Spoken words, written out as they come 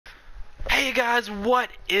Hey guys, what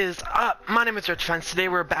is up? My name is Dirt Defense. Today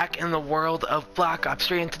we're back in the world of Black Ops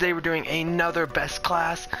 3, and today we're doing another best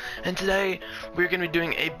class. And today we're going to be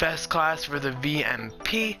doing a best class for the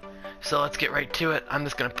VMP. So let's get right to it. I'm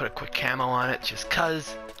just going to put a quick camo on it just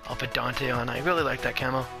cuz. I'll put Dante on. I really like that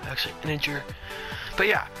camo. Actually, an integer. But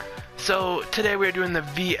yeah. So today we're doing the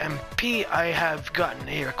VMP. I have gotten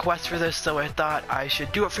a request for this, so I thought I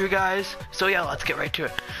should do it for you guys. So yeah, let's get right to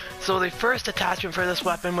it. So the first attachment for this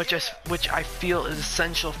weapon, which I feel is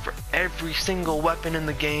essential for every single weapon in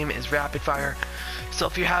the game, is rapid fire. So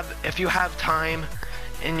if you have time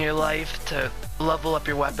in your life to level up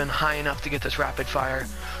your weapon high enough to get this rapid fire,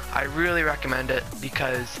 I really recommend it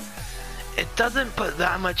because it doesn't put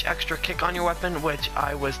that much extra kick on your weapon, which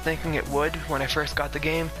I was thinking it would when I first got the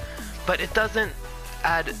game. But it doesn't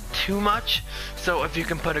add too much, so if you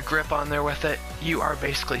can put a grip on there with it, you are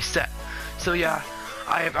basically set. So yeah,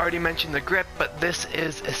 I have already mentioned the grip, but this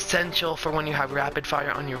is essential for when you have rapid fire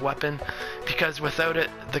on your weapon, because without it,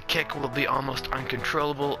 the kick will be almost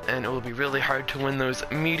uncontrollable, and it will be really hard to win those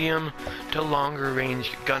medium to longer range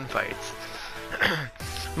gunfights.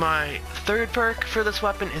 My third perk for this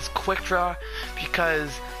weapon is Quick Draw, because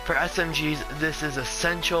for SMGs, this is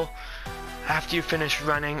essential. After you finish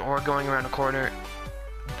running or going around a corner,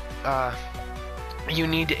 you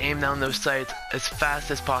need to aim down those sights as fast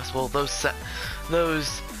as possible. Those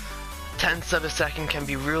tenths of a second can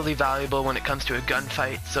be really valuable when it comes to a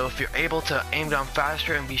gunfight. So if you're able to aim down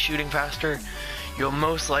faster and be shooting faster, you'll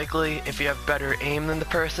most likely, if you have better aim than the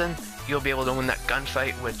person, you'll be able to win that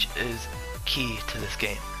gunfight, which is key to this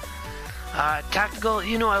game. Tactical,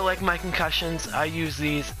 you know I like my concussions. I use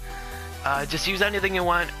these. Just use anything you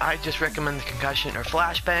want. I just recommend the concussion or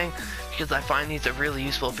flashbang because I find these are really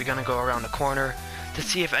useful if you're gonna go around a corner to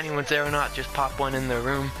see if anyone's there or not. Just pop one in the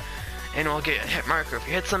room and it'll get a hit marker if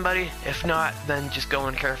you hit somebody. If not, then just go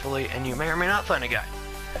in carefully and you may or may not find a guy.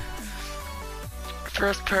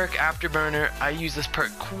 First perk, Afterburner. I use this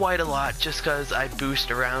perk quite a lot just because I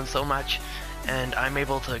boost around so much and I'm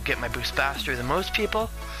able to get my boost faster than most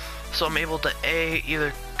people. So I'm able to A,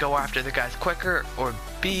 either go after the guys quicker, or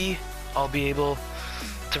B, I'll be able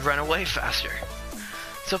to run away faster.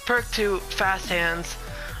 So perk 2, Fast Hands.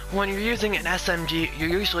 When you're using an SMG, you're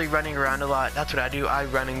usually running around a lot. That's what I do. I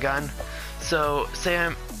run and gun. So say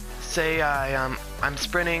I'm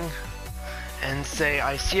sprinting, and say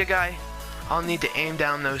I see a guy, I'll need to aim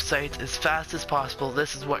down those sights as fast as possible.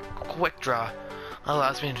 This is what Quick Draw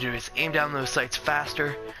allows me to do, is aim down those sights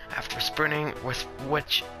faster after sprinting,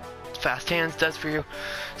 which Fast Hands does for you.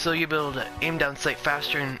 So you'll be able to aim down sight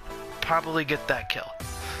faster and probably get that kill.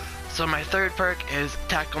 So my third perk is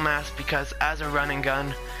Tactical Mask, because as a running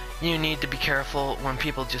gun, you need to be careful when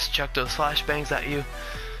people just chuck those flashbangs at you.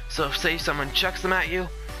 So if say someone chucks them at you,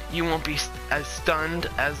 you won't be as stunned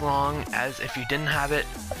as long as if you didn't have it.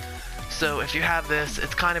 So if you have this,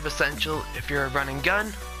 it's kind of essential if you're a running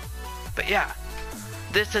gun. But yeah,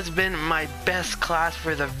 this has been my best class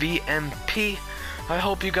for the VMP. I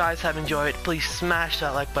hope you guys have enjoyed. Please smash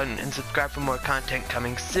that like button and subscribe for more content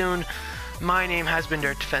coming soon. My name has been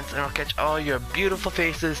Dirt Defense, and I'll catch all your beautiful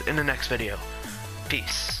faces in the next video.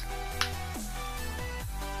 Peace.